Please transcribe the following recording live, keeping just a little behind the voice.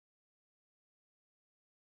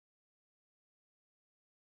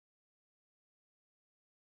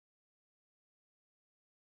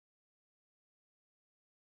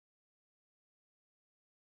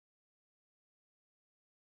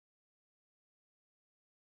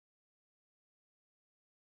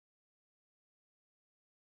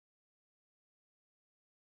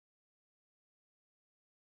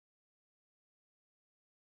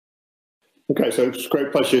Okay, so it's a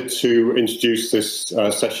great pleasure to introduce this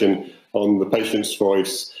session on the patient's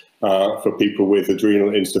voice for people with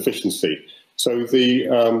adrenal insufficiency. So the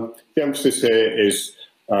emphasis here is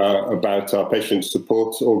about our patient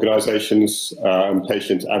support organisations and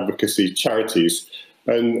patient advocacy charities.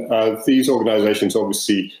 And these organisations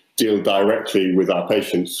obviously deal directly with our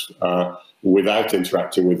patients without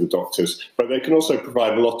interacting with the doctors, but they can also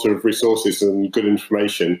provide a lot of resources and good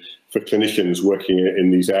information for clinicians working in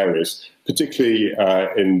these areas, particularly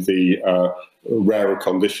in the rarer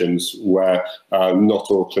conditions where not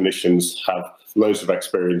all clinicians have loads of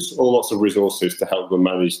experience or lots of resources to help them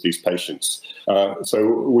manage these patients.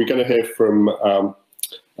 So we're going to hear from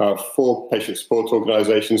 4 patient support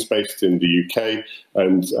organisations based in the UK,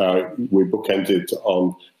 and we bookended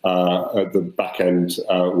on at the back end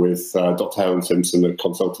with Dr. Helen Simpson, a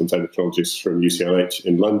consultant endocrinologist from UCLH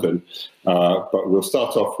in London. But we'll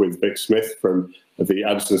start off with Vic Smith from the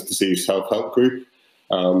Addison's Disease Self-Help Group.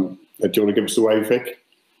 Do you want to give us a wave, Vic?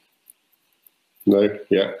 No?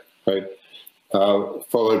 Yeah. Okay.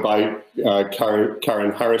 Followed by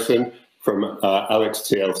Karen Harrison from Alex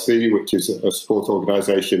TLC, which is a support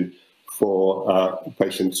organisation for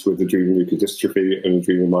patients with adrenal leukodystrophy and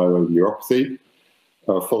adrenal myeloneuropathy.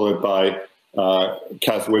 Followed by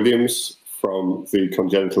Kaz Williams from the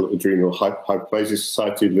Congenital Adrenal Hyperplasia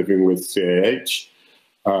Society Living with CAH.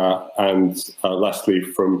 And lastly,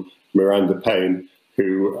 from Miranda Payne,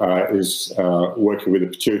 who is working with the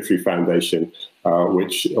Pituitary Foundation,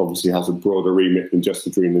 which obviously has a broader remit than just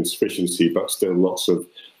adrenal insufficiency, but still lots of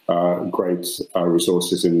great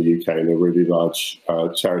resources in the UK and a really large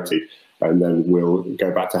charity. And then we'll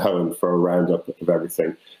go back to Helen for a roundup of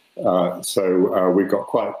everything. So we've got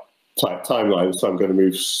quite tight timelines, so I'm going to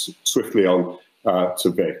move swiftly on to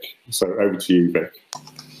Vic. So over to you, Vic.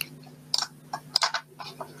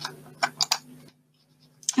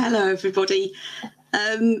 Hello, everybody.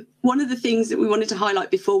 One of the things that we wanted to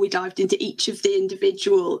highlight before we dived into each of the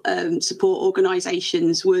individual support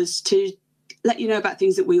organisations was to let you know about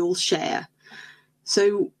things that we all share.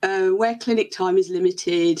 So where clinic time is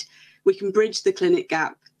limited, we can bridge the clinic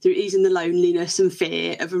gap through easing the loneliness and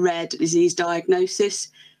fear of a rare disease diagnosis.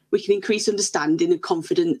 We can increase understanding and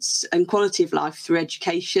confidence and quality of life through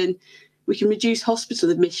education. We can reduce hospital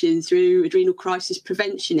admission through adrenal crisis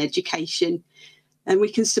prevention education. And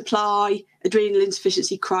we can supply adrenal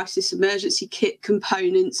insufficiency crisis emergency kit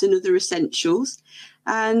components and other essentials.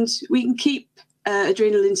 And we can keep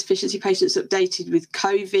adrenal insufficiency patients updated with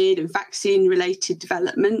COVID and vaccine-related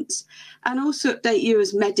developments, and also update you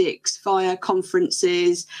as medics via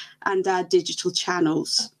conferences and our digital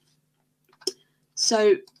channels.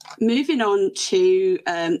 So moving on to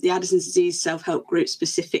the Addison's Disease Self-Help Group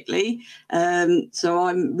specifically. So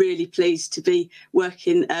I'm really pleased to be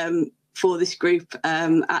working for this group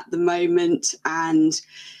at the moment, and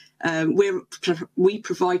we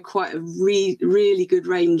provide quite a really good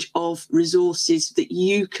range of resources that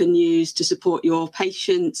you can use to support your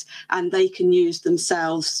patients, and they can use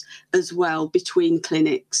themselves as well between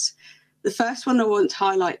clinics. The first one I want to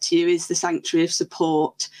highlight to you is the Sanctuary of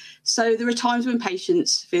Support. So there are times when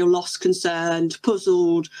patients feel lost, concerned,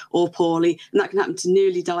 puzzled or poorly, and that can happen to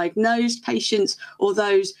newly diagnosed patients or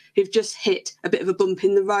those who've just hit a bit of a bump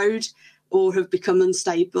in the road or have become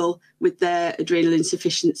unstable with their adrenal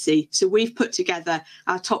insufficiency. So we've put together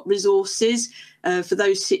our top resources for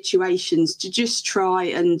those situations to just try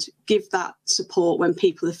and give that support when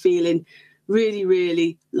people are feeling really,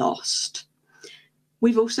 really lost.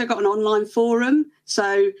 We've also got an online forum.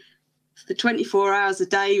 So for 24 hours a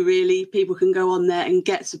day, really, people can go on there and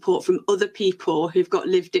get support from other people who've got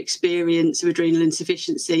lived experience of adrenal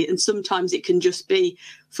insufficiency. And sometimes it can just be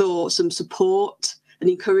for some support and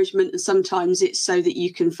encouragement, and sometimes it's so that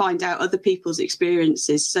you can find out other people's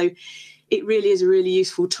experiences. So it really is a really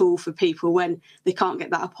useful tool for people when they can't get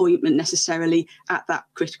that appointment necessarily at that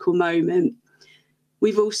critical moment.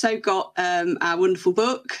 We've also got our wonderful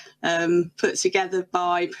book put together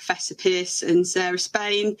by Professor Pearce and Sarah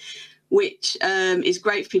Spain, which is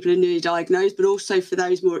great for people who are newly diagnosed, but also for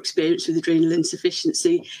those more experienced with adrenal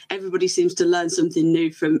insufficiency. Everybody seems to learn something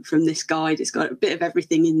new from this guide. It's got a bit of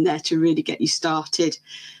everything in there to really get you started.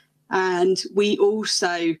 And we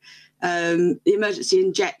also, the emergency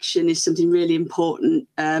injection is something really important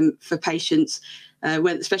for patients,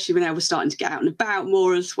 especially when we're starting to get out and about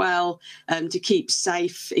more as well, to keep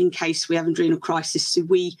safe in case we have an adrenal crisis. So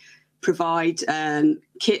we provide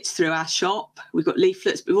kits through our shop. We've got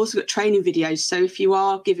leaflets, but we've also got training videos. So if you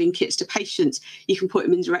are giving kits to patients, you can put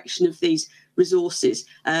them in direction of these resources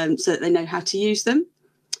so that they know how to use them.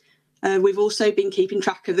 We've also been keeping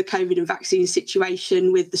track of the COVID and vaccine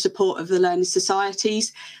situation with the support of the learning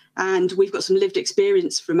societies. And we've got some lived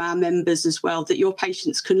experience from our members as well that your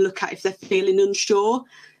patients can look at if they're feeling unsure.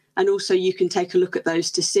 And also you can take a look at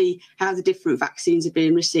those to see how the different vaccines are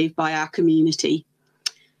being received by our community.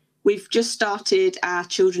 We've just started our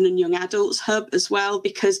Children and Young Adults Hub as well,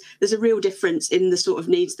 because there's a real difference in the sort of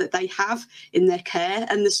needs that they have in their care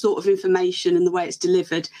and the sort of information and the way it's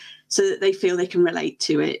delivered so that they feel they can relate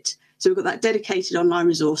to it. So we've got that dedicated online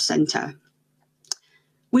resource centre.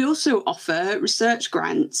 We also offer research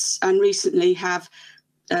grants and recently have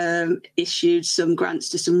issued some grants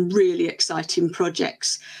to some really exciting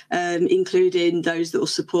projects, including those that will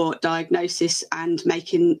support diagnosis and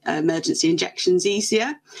making emergency injections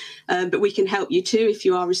easier. But we can help you too if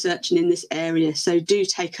you are researching in this area. So do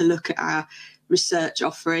take a look at our research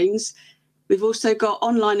offerings. We've also got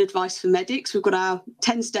online advice for medics. We've got our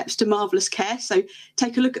 10 steps to marvellous care. So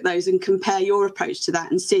take a look at those and compare your approach to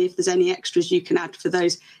that and see if there's any extras you can add for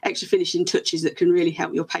those extra finishing touches that can really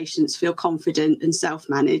help your patients feel confident and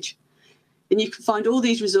self-manage. And you can find all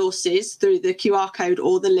these resources through the QR code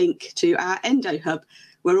or the link to our Endo Hub,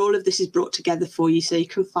 where all of this is brought together for you so you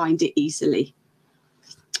can find it easily.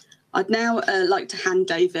 I'd now like to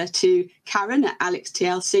hand over to Karen at Alex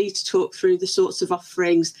TLC to talk through the sorts of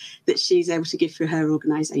offerings that she's able to give through her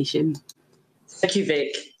organisation. Thank you,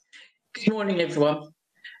 Vic. Good morning, everyone.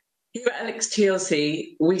 Here at Alex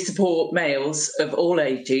TLC, we support males of all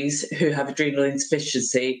ages who have adrenal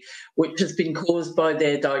insufficiency, which has been caused by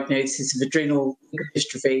their diagnosis of adrenal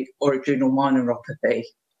dystrophy or adrenal minor-neuropathy.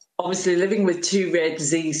 Obviously, living with two rare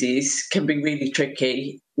diseases can be really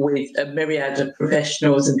tricky with a myriad of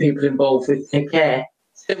professionals and people involved with their care.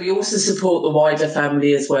 So we also support the wider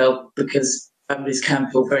family as well, because families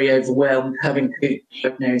can feel very overwhelmed having two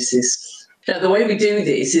diagnoses. Now, the way we do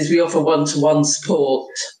this is we offer one-to-one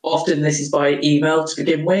support. Often this is by email to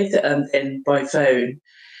begin with and then by phone.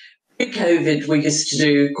 Pre-COVID, we used to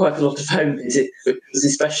do quite a lot of home visits, which was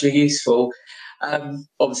especially useful.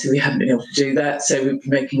 Obviously, we haven't been able to do that, so we've been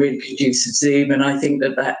making really good use of Zoom, and I think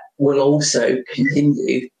that that will also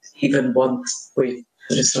continue even once we're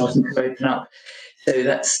sort of starting to open up. So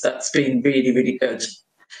that's been really, really good.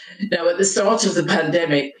 Now, at the start of the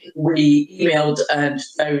pandemic, we emailed and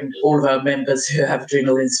phoned all of our members who have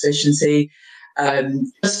adrenal insufficiency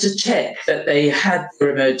just to check that they had their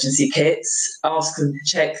emergency kits, ask them to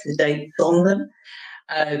check the dates on them,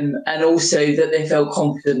 and also that they felt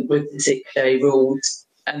confident with the sick day rules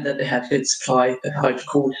and that they had good supply of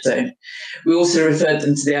hydrocortisone. We also referred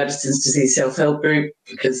them to the Addison's disease self-help group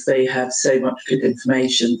because they have so much good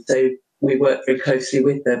information, so we work very closely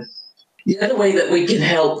with them. The other way that we can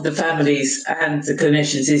help the families and the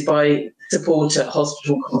clinicians is by support at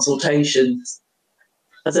hospital consultations.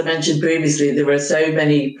 As I mentioned previously, there are so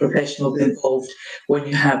many professionals involved when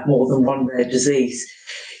you have more than one rare disease.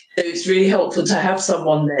 So it's really helpful to have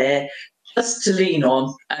someone there just to lean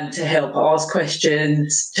on and to help ask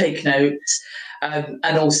questions, take notes,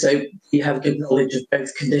 and also you have a good knowledge of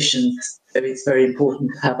both conditions. So it's very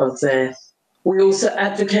important to have us there. We also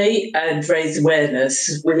advocate and raise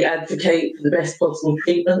awareness. We advocate for the best possible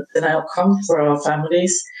treatment and outcome for our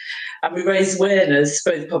families. And we raise awareness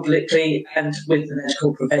both publicly and with the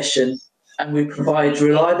medical profession. And we provide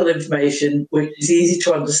reliable information which is easy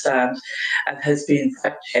to understand and has been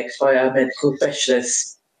fact-checked by our medical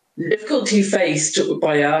specialists. The difficulty faced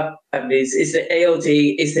by our families is that ALD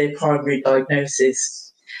is their primary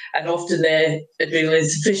diagnosis, and often their adrenal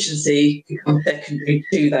insufficiency becomes secondary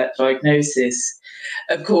to that diagnosis.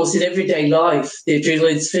 Of course, in everyday life, the adrenal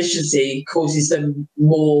insufficiency causes them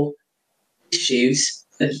more issues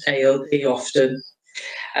than ALD often.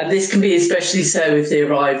 And this can be especially so if they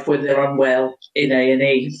arrive when they're unwell in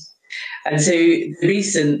A&E. And so the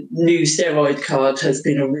recent new steroid card has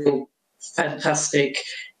been a real fantastic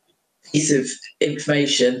piece of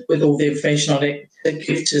information with all the information on it to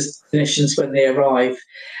give to clinicians when they arrive.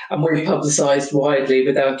 And we've publicised widely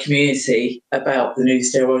with our community about the new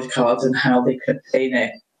steroid card and how they can obtain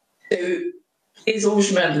it. So please always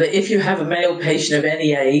remember that if you have a male patient of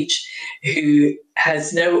any age who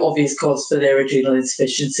has no obvious cause for their adrenal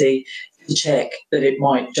insufficiency, to check that it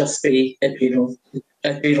might just be adrenal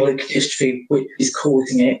dystrophy which is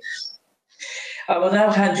causing it. I will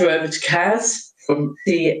now hand you over to Kaz from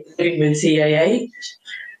Living with CAH,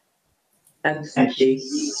 and thank you.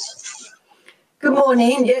 Good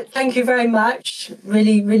morning. Thank you very much.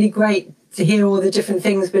 Really, really great to hear all the different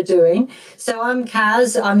things we're doing. So I'm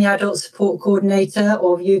Kaz. I'm the Adult Support Coordinator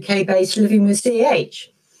of UK-based Living with CAH.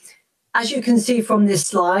 As you can see from this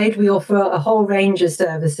slide, we offer a whole range of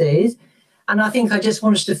services. And I think I just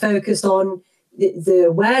wanted to focus on the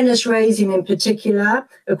awareness raising in particular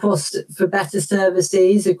for better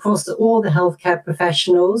services across all the healthcare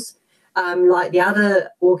professionals. Like the other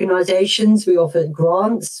organisations, we offer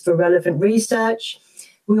grants for relevant research.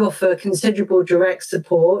 We offer considerable direct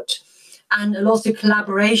support and a lot of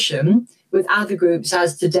collaboration with other groups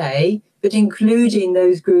as today, but including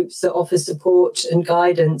those groups that offer support and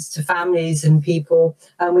guidance to families and people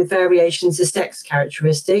with variations of sex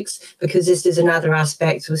characteristics, because this is another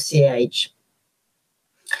aspect of CH.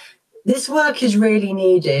 This work is really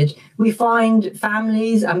needed. We find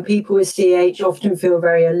families and people with CH often feel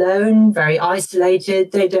very alone, very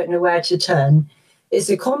isolated. They don't know where to turn. It's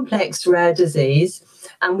a complex rare disease,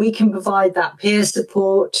 and we can provide that peer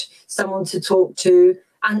support, someone to talk to,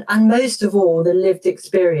 and most of all, the lived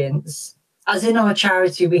experience. As in our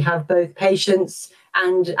charity, we have both patients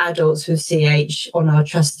and adults with CH on our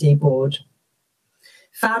trustee board.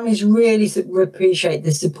 Families really appreciate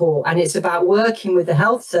the support, and it's about working with the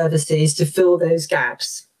health services to fill those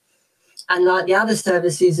gaps. And like the other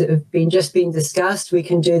services that have just been discussed, we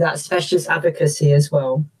can do that specialist advocacy as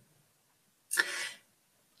well.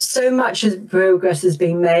 So much progress has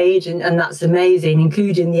been made, and that's amazing,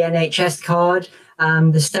 including the NHS card,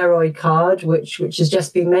 the steroid card, which has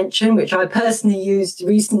just been mentioned, which I personally used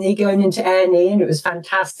recently going into A&E, and it was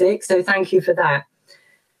fantastic. So thank you for that.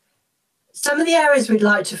 Some of the areas we'd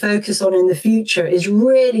like to focus on in the future is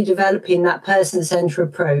really developing that person-centered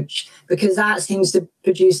approach, because that seems to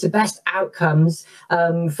produce the best outcomes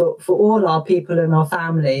for all our people and our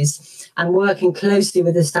families, and working closely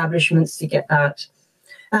with establishments to get that.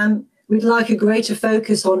 We'd like a greater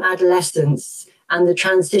focus on adolescence and the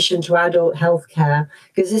transition to adult healthcare,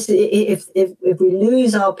 because if we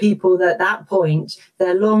lose our people at that point,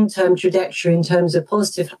 their long-term trajectory in terms of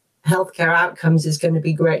positive healthcare outcomes is going to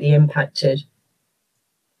be greatly impacted.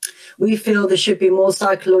 We feel there should be more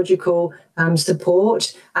psychological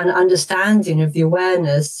support and understanding of the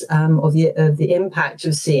awareness of the impact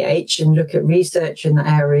of CH, and look at research in that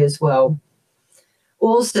area as well.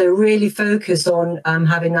 Also really focus on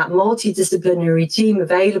having that multidisciplinary team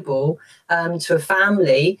available to a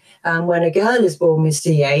family when a girl is born with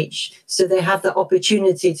CH, so they have the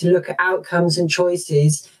opportunity to look at outcomes and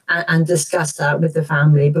choices and discuss that with the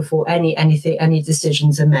family before any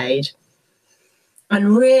decisions are made.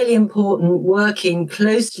 And really important, working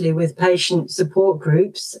closely with patient support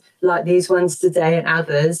groups like these ones today and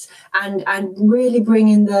others, and really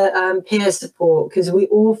bringing the peer support, because we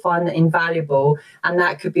all find that invaluable, and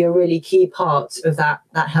that could be a really key part of that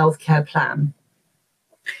healthcare plan.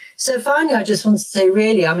 So finally, I just want to say,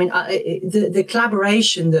 really, I mean, the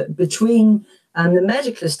collaboration that between the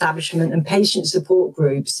medical establishment and patient support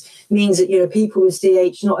groups means that, you know, people with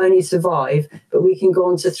CH not only survive, but we can go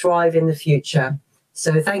on to thrive in the future.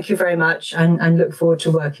 So thank you very much, and look forward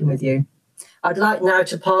to working with you. I'd like now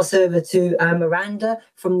to pass over to Miranda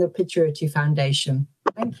from the Pituitary Foundation.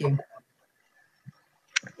 Thank you.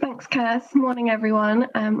 Thanks, Kaz. Morning, everyone.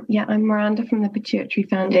 Yeah, I'm Miranda from the Pituitary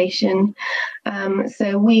Foundation.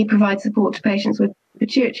 So we provide support to patients with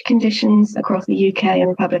pituitary conditions across the UK and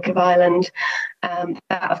Republic of Ireland.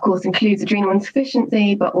 That, of course, includes adrenal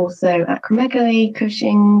insufficiency, but also acromegaly,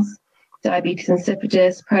 Cushing's, diabetes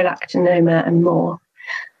insipidus, prolactinoma, and more.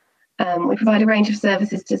 We provide a range of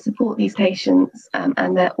services to support these patients,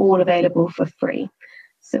 and they're all available for free.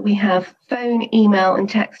 So we have phone, email, and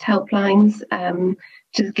text helplines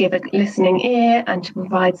to give a listening ear and to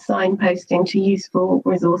provide signposting to useful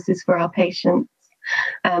resources for our patients.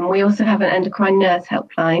 We also have an endocrine nurse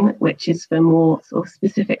helpline, which is for more sort of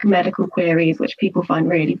specific medical queries, which people find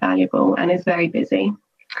really valuable and is very busy.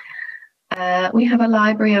 We have a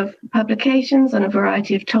library of publications on a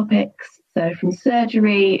variety of topics, so from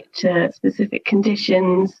surgery to specific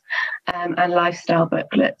conditions, and lifestyle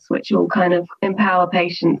booklets, which all kind of empower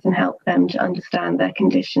patients and help them to understand their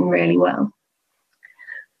condition really well.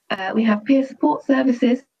 We have peer support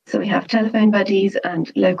services, so we have telephone buddies and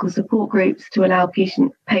local support groups to allow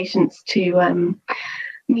patients to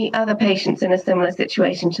meet other patients in a similar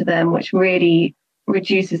situation to them, which really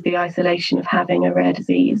reduces the isolation of having a rare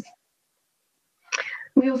disease.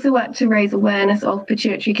 We also work to raise awareness of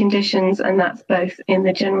pituitary conditions, and that's both in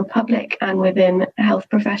the general public and within health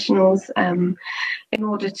professionals, in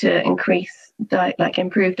order to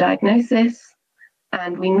improve diagnosis.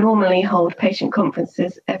 And we normally hold patient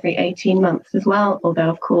conferences every 18 months as well, although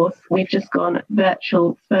of course we've just gone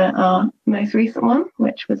virtual for our most recent one,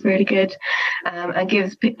 which was really good, and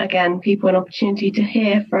gives again people an opportunity to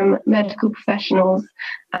hear from medical professionals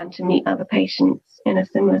and to meet other patients in a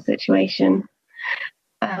similar situation.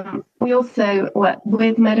 We also work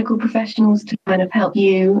with medical professionals to kind of help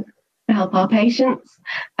you to help our patients.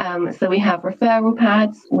 So we have referral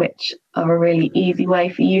pads, which are a really easy way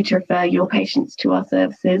for you to refer your patients to our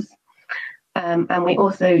services. And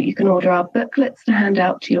you can order our booklets to hand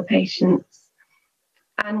out to your patients.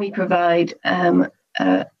 And we provide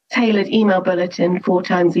a tailored email bulletin 4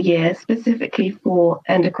 times a year, specifically for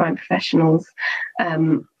endocrine professionals,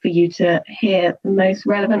 for you to hear the most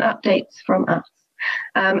relevant updates from us.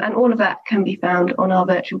 And all of that can be found on our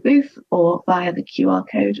virtual booth or via the QR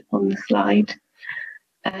code on the slide.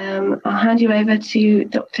 I'll hand you over to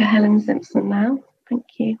Dr. Helen Simpson now. Thank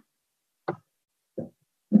you.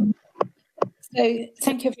 So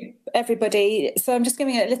thank you, everybody. So I'm just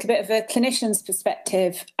giving a little bit of a clinician's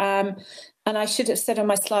perspective. And I should have said on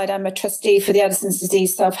my slide, I'm a trustee for the Addison's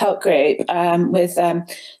disease self-help group with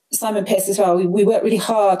Simon Pearce as well. We work really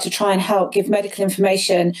hard to try and help give medical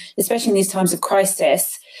information, especially in these times of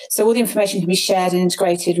crisis. So all the information can be shared and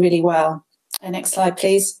integrated really well. Next slide,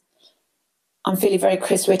 please. I'm feeling very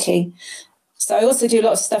Chris Whitty. So I also do a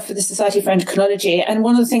lot of stuff for the Society for Endocrinology. And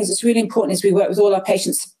one of the things that's really important is we work with all our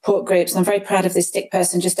patient support groups. I'm very proud of this stick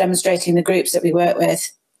person just demonstrating the groups that we work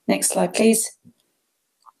with. Next slide, please.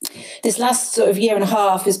 This last sort of year and a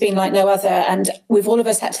half has been like no other, and we've all of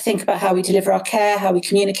us had to think about how we deliver our care, how we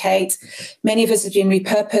communicate. Many of us have been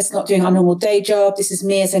repurposed, not doing our normal day job. This is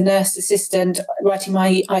me as a nurse assistant writing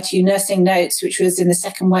my ITU nursing notes, which was in the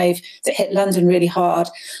second wave that hit London really hard.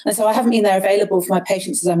 And so I haven't been there available for my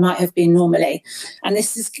patients as I might have been normally. And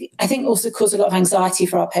this is, I think, also caused a lot of anxiety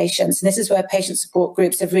for our patients. And this is where patient support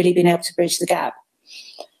groups have really been able to bridge the gap.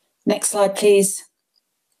 Next slide, please.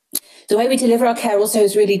 The way we deliver our care also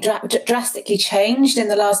has really drastically changed in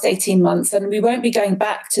the last 18 months, and we won't be going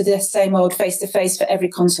back to the same old face-to-face for every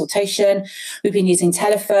consultation. We've been using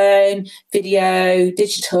telephone, video,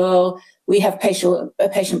 digital. We have a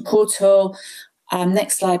patient portal.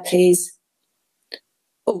 Next slide, please.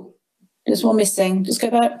 Oh, there's one missing. Just go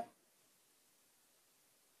back.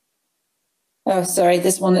 Oh, sorry,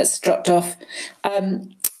 there's one that's dropped off.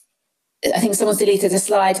 I think someone's deleted a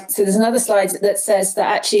slide. So there's another slide that says that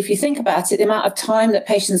actually, if you think about it, the amount of time that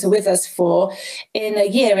patients are with us for in a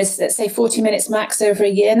year is, let's say, 40 minutes max over a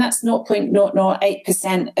year, and that's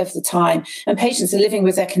 0.008% of the time. And patients are living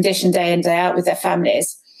with their condition day in, day out with their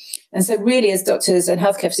families. And so really, as doctors and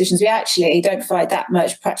healthcare physicians, we actually don't provide that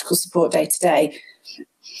much practical support day to day.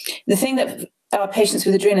 The thing that our patients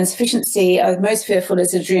with adrenal insufficiency are most fearful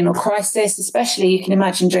is adrenal crisis, especially you can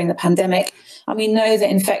imagine during the pandemic. And we know that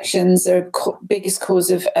infections are the biggest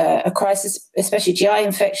cause of a crisis, especially GI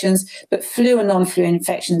infections, but flu and non-flu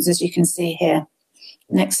infections, as you can see here.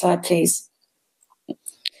 Next slide, please.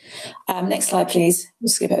 Next slide, please. We'll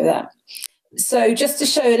skip over that. So just to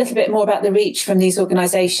show a little bit more about the reach from these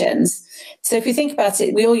organisations. So if you think about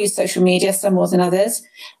it, we all use social media, some more than others.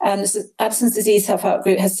 Addison's Disease Self-Help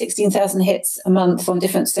Group has 16,000 hits a month on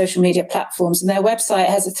different social media platforms, and their website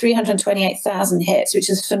has 328,000 hits, which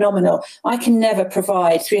is phenomenal. I can never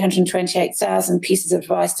provide 328,000 pieces of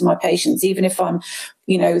advice to my patients, even if I'm,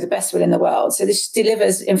 you know, the best will in the world. So this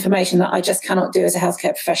delivers information that I just cannot do as a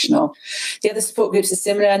healthcare professional. The other support groups are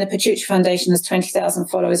similar, and the Pituitary Foundation has 20,000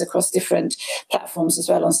 followers across different platforms as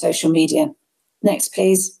well on social media. Next,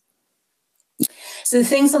 please. So the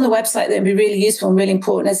things on the website that would be really useful and really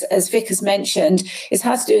important, as Vic has mentioned, is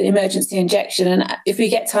how to do an emergency injection. And if we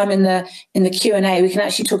get time in the Q&A, we can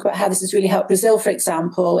actually talk about how this has really helped Brazil, for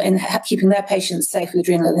example, in keeping their patients safe with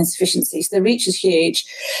adrenal insufficiency. So the reach is huge.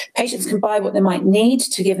 Patients can buy what they might need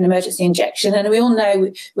to give an emergency injection. And we all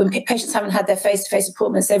know when patients haven't had their face-to-face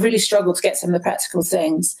appointments, they've really struggled to get some of the practical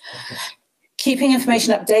things. Keeping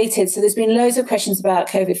information updated. So there's been loads of questions about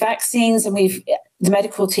COVID vaccines, and the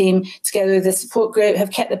medical team, together with the support group,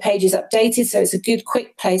 have kept the pages updated. So it's a good,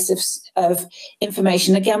 quick place of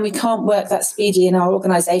information. Again, we can't work that speedy in our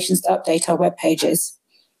organisations to update our web pages.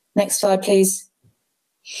 Next slide, please.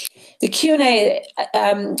 The Q&A,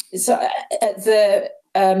 so at the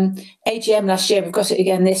AGM last year, we've got it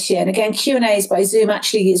again this year. And again, Q&As by Zoom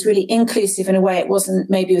actually is really inclusive in a way it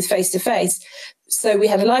wasn't maybe with face-to-face. So we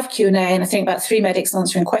had a live Q&A, and I think about 3 medics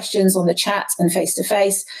answering questions on the chat and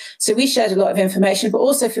face-to-face. So we shared a lot of information, but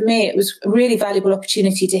also for me, it was a really valuable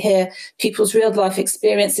opportunity to hear people's real-life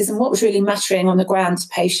experiences and what was really mattering on the ground to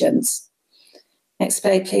patients. Next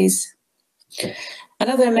slide, please.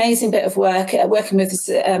 Another amazing bit of work, working with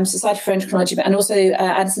the Society for Endocrinology and also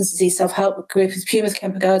Addison's Disease Self-Help Group with Puma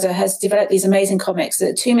Kempegarda has developed these amazing comics that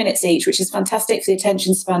are 2 minutes each, which is fantastic for the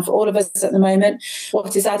attention span for all of us at the moment.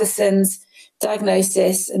 What is Addison's,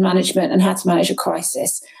 diagnosis and management, and how to manage a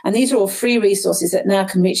crisis. And these are all free resources that now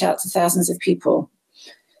can reach out to thousands of people.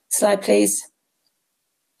 Slide, please.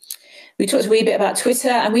 We talked a wee bit about Twitter,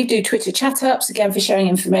 and we do Twitter chat-ups, again, for sharing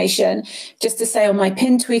information. Just to say, on my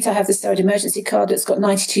pinned tweet, I have the steroid emergency card that's got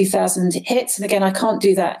 92,000 hits. And again, I can't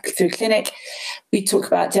do that through clinic. We talk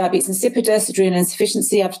about diabetes insipidus, adrenal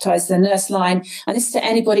insufficiency, advertise the nurse line. And this is to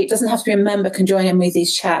anybody. It doesn't have to be a member, can join in with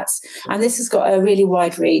these chats. And this has got a really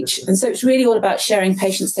wide reach. And so it's really all about sharing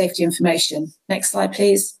patient safety information. Next slide,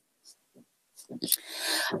 please.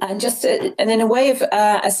 And in a way of,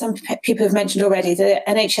 as some people have mentioned already, the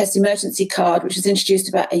NHS emergency card, which was introduced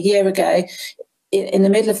about a year ago in the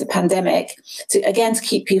middle of the pandemic, to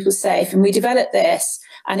keep people safe. And we developed this,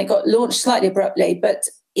 and it got launched slightly abruptly, but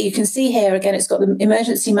you can see here, again, it's got the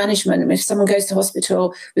emergency management. If someone goes to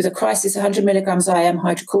hospital with a crisis, 100 milligrams IM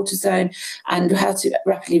hydrocortisone, and how to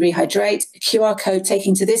rapidly rehydrate, a QR code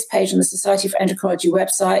taking to this page on the Society for Endocrinology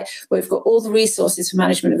website, where we've got all the resources for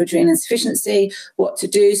management of adrenal insufficiency, what to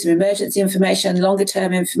do, some emergency information, longer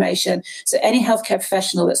term information. So any healthcare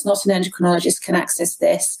professional that's not an endocrinologist can access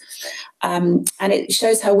this. And it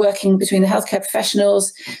shows how working between the healthcare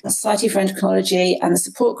professionals, the Society for Endocrinology, and the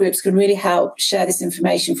support groups can really help share this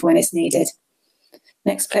information for when it's needed.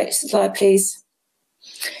 Next slide, please.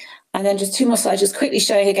 And then just two more slides, just quickly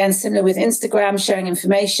showing, again, similar with Instagram, sharing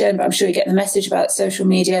information, but I'm sure you get the message about social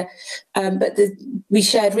media. We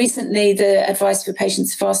shared recently the advice for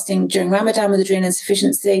patients fasting during Ramadan with adrenal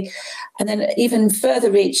insufficiency. And then even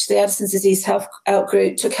further reach, the Addison's Disease Health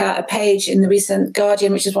Outgroup took out a page in the recent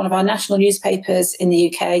Guardian, which is one of our national newspapers in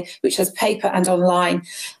the UK, which has paper and online.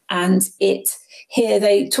 And here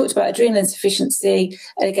they talked about adrenal insufficiency,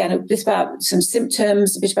 and again, a bit about some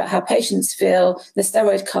symptoms, a bit about how patients feel, the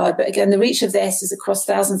steroid card. But again, the reach of this is across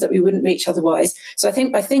thousands that we wouldn't reach otherwise. So I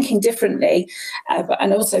think by thinking differently,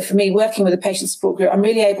 and also for me, working with a patient support group, I'm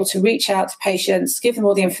really able to reach out to patients, give them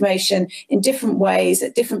all the information in different ways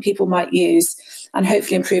that different people might use, and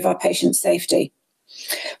hopefully improve our patient safety.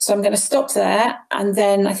 So I'm going to stop there, and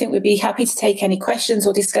then I think we'd be happy to take any questions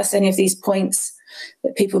or discuss any of these points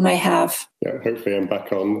that people may have. Yeah, hopefully I'm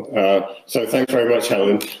back on. So thanks very much,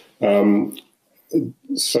 Helen. We'll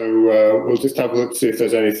just have a look to see if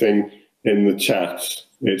there's anything in the chat.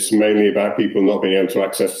 It's mainly about people not being able to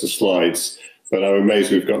access the slides, but I'm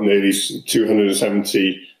amazed we've got nearly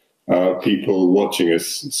 270 people watching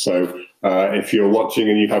us. So if you're watching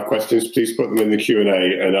and you have questions, please put them in the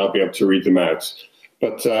Q&A and I'll be able to read them out.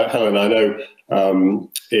 But Helen, I know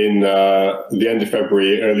in the end of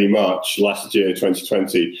February, early March last year,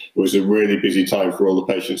 2020, was a really busy time for all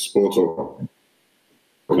the patient support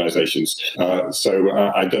organisations. So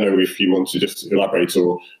I don't know if you want to just elaborate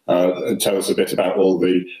or tell us a bit about all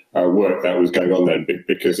the work that was going on then,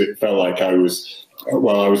 because it felt like I was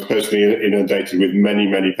personally inundated with many,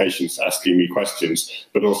 many patients asking me questions,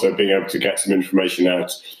 but also being able to get some information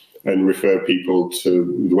out and refer people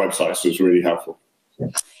to the websites was really helpful.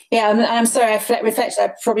 Yeah, I'm sorry, I reflected,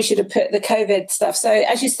 I probably should have put the COVID stuff. So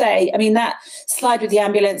as you say, I mean, that slide with the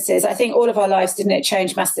ambulances, I think all of our lives, didn't it,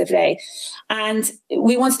 change massively? And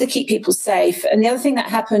we wanted to keep people safe. And the other thing that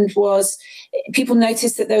happened was people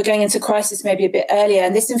noticed that they were going into crisis maybe a bit earlier.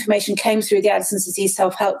 And this information came through the Addison's Disease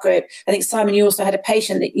Self-Help Group. I think, Simon, you also had a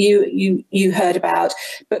patient that you heard about.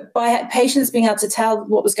 But by patients being able to tell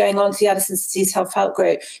what was going on to the Addison's Disease Self-Help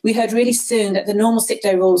Group, we heard really soon that the normal sick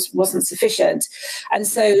day rules wasn't sufficient. And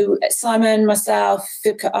so Simon, myself,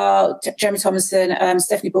 Vibke R, Jeremy Thomason,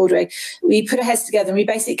 Stephanie Baldwig, we put our heads together and we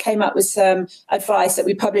basically came up with some advice that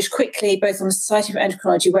we published quickly, both on the Society for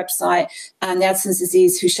Endocrinology website and the Addison's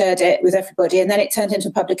Disease, who shared it with everybody. And then it turned into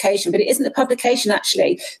a publication. But it isn't a publication,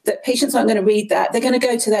 actually, that patients aren't going to read that. They're going to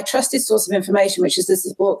go to their trusted source of information, which is the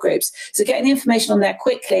support groups. So getting the information on there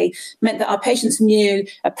quickly meant that our patients knew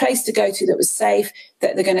a place to go to that was safe,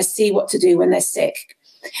 that they're going to see what to do when they're sick.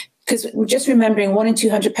 Because just remembering 1 in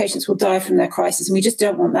 200 patients will die from their crisis, and we just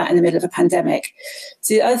don't want that in the middle of a pandemic.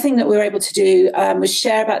 So the other thing that we were able to do was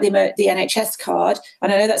share about the NHS card.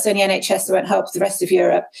 And I know that's only NHS, so it won't help the rest of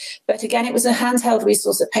Europe. But again, it was a handheld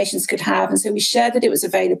resource that patients could have. And so we shared that it was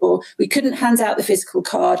available. We couldn't hand out the physical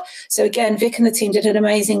card. So again, Vic and the team did an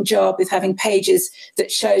amazing job with having pages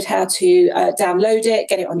that showed how to download it,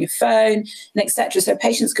 get it on your phone, and etc. So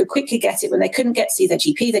patients could quickly get it when they couldn't get to see their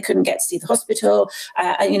GP, they couldn't get to see the hospital,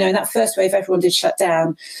 in that first wave, everyone did shut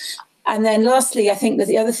down. And then lastly, I think that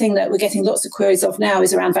the other thing that we're getting lots of queries of now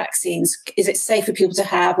is around vaccines. Is it safe for people to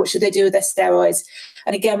have? What should they do with their steroids?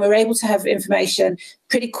 And again, we're able to have information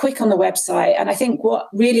pretty quick on the website. And I think what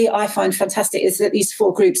really I find fantastic is that these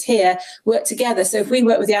 4 groups here work together. So if we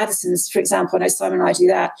work with the Addisons, for example, I know Simon and I do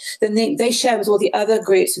that, then they share with all the other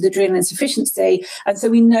groups with adrenal insufficiency. And so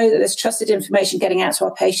we know that there's trusted information getting out to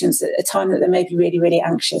our patients at a time that they may be really, really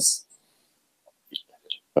anxious.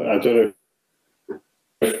 I don't know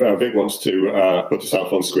if Vic wants to put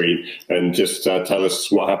herself on screen and just tell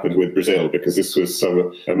us what happened with Brazil, because this was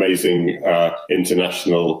some amazing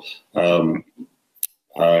international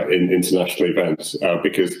international events,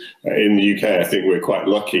 because in the UK I think we're quite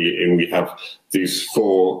lucky in we have these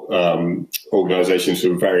 4 organisations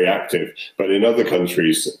who are very active, but in other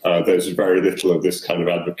countries there's very little of this kind of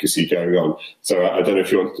advocacy going on. So I don't know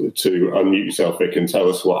if you want to unmute yourself, Vic, and tell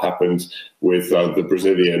us what happened with the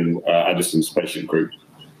Brazilian Addison's patient group.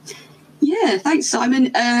 Yeah, thanks,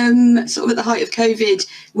 Simon. Sort of at the height of COVID,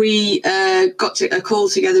 we got a call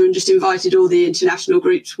together and just invited all the international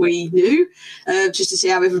groups we knew, just to see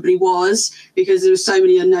how everybody was, because there were so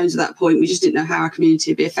many unknowns at that point. We just didn't know how our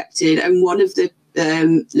community would be affected. And one of the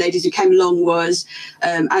ladies who came along was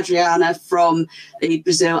Adriana from the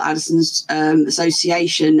Brazil Addison's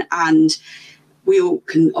Association, and we all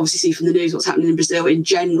can obviously see from the news what's happening in Brazil in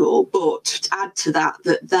general, but to add to that,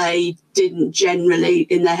 that they didn't generally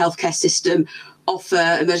in their healthcare system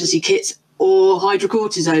offer emergency kits or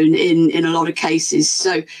hydrocortisone in a lot of cases.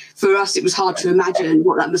 So for us, it was hard to imagine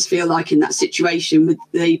what that must feel like in that situation with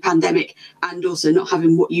the pandemic, and also not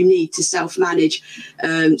having what you need to self-manage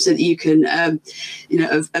so that you can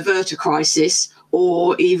avert a crisis,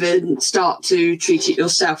 or even start to treat it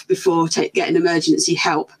yourself before getting emergency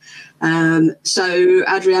help. So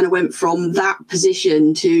Adriana went from that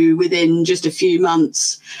position to, within just a few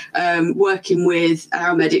months, working with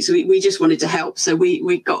our medics. We just wanted to help. So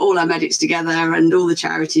we got all our medics together and all the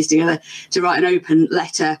charities together to write an open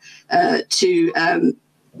letter to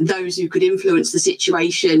those who could influence the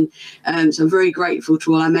situation. So I'm very grateful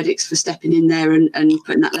to all our medics for stepping in there and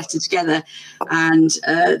putting that letter together. And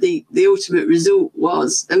the ultimate result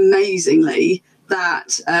was, amazingly,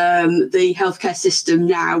 that the healthcare system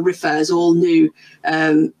now refers all new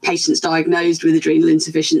patients diagnosed with adrenal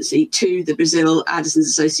insufficiency to the Brazil Addison's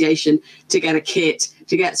Association to get a kit,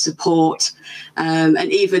 to get support. And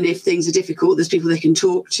even if things are difficult, there's people they can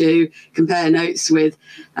talk to, compare notes with,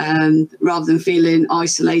 rather than feeling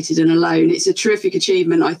isolated and alone. It's a terrific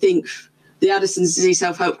achievement. I think the Addison's Disease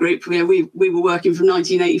Self-Help Group, we were working from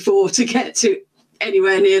 1984 to get to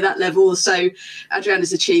anywhere near that level. So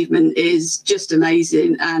Adriana's achievement is just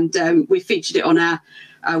amazing, and we featured it on our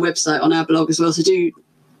website, on our blog as well, so do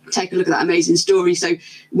take a look at that amazing story. So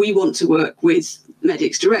we want to work with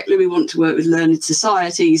medics directly, we want to work with learned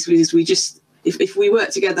societies, because we just, if we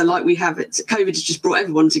work together like we have, it, COVID has just brought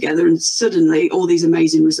everyone together, and suddenly all these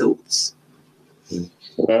amazing results.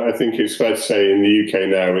 I think it's fair to say in the UK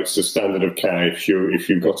now it's the standard of care. If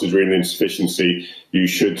you've got adrenal insufficiency, you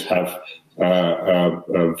should have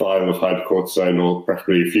a vial of hydrocortisone, or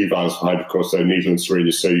preferably a few vials of hydrocortisone, needle and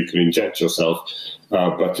syringe, so you can inject yourself.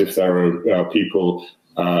 But if there are people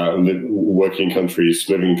working in countries,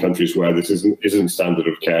 living in countries where this isn't standard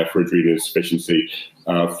of care for adrenal insufficiency,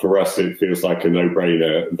 for us it feels like a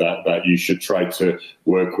no-brainer that you should try to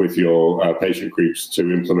work with your patient groups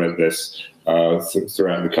to implement this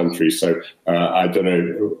throughout the country. So I don't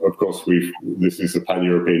know, of course this is a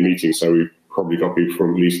pan-European meeting, so we've probably got people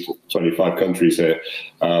from at least 25 countries here,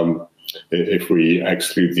 if we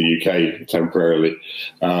exclude the UK temporarily.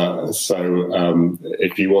 So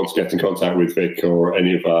if you want to get in contact with Vic or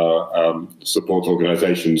any of our support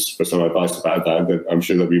organisations for some advice about that, then I'm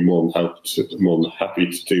sure they'll be more than happy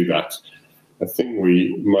to do that. I think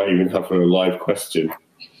we might even have a live question.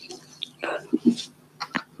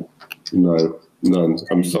 No, none.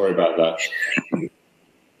 I'm sorry about that.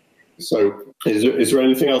 So is there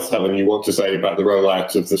anything else, Helen, you want to say about the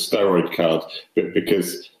rollout of the steroid card?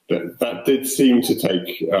 Because that did seem to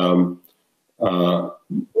take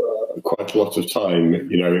quite a lot of time.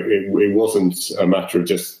 It wasn't a matter of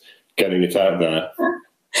just getting it out there.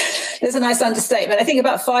 There's a nice understatement. I think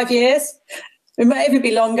about 5 years. It might even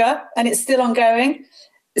be longer, and it's still ongoing.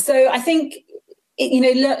 So I think,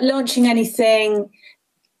 launching anything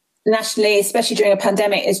nationally, especially during a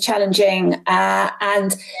pandemic, is challenging.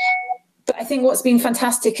 But I think what's been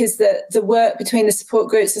fantastic is that the work between the support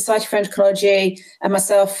groups, Society for Endocrinology, and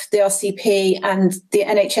myself, the RCP, and the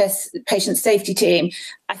NHS patient safety team.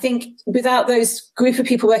 I think without those group of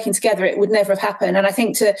people working together, it would never have happened. And I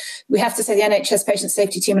think we have to say the NHS patient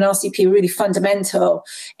safety team and RCP are really fundamental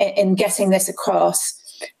in getting this across.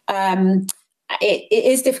 It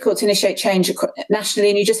is difficult to initiate change nationally,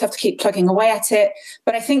 and you just have to keep plugging away at it.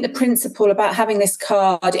 But I think the principle about having this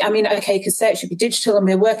card, okay, you could say it should be digital, and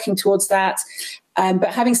we're working towards that. But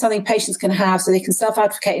having something patients can have so they can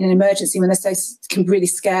self-advocate in an emergency when they're so really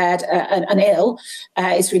scared and ill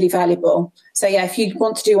is really valuable. So yeah, if you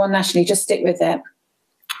want to do one nationally, just stick with it.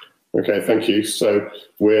 Okay, thank you. So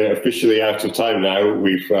we're officially out of time now.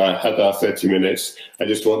 We've had our 30 minutes. I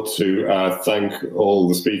just want to thank all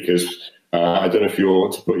the speakers. I don't know if you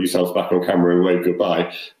want to put yourselves back on camera and wave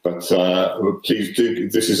goodbye, but please do.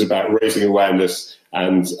 This is about raising awareness,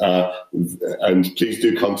 and please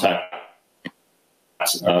do contact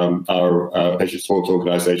our patient support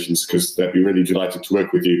organisations, because they'd be really delighted to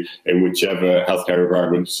work with you in whichever healthcare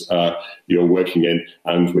environments you're working in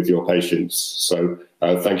and with your patients. So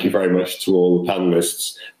thank you very much to all the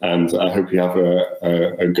panellists, and I hope you have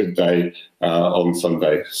a good day on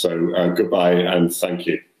Sunday. So goodbye and thank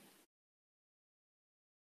you.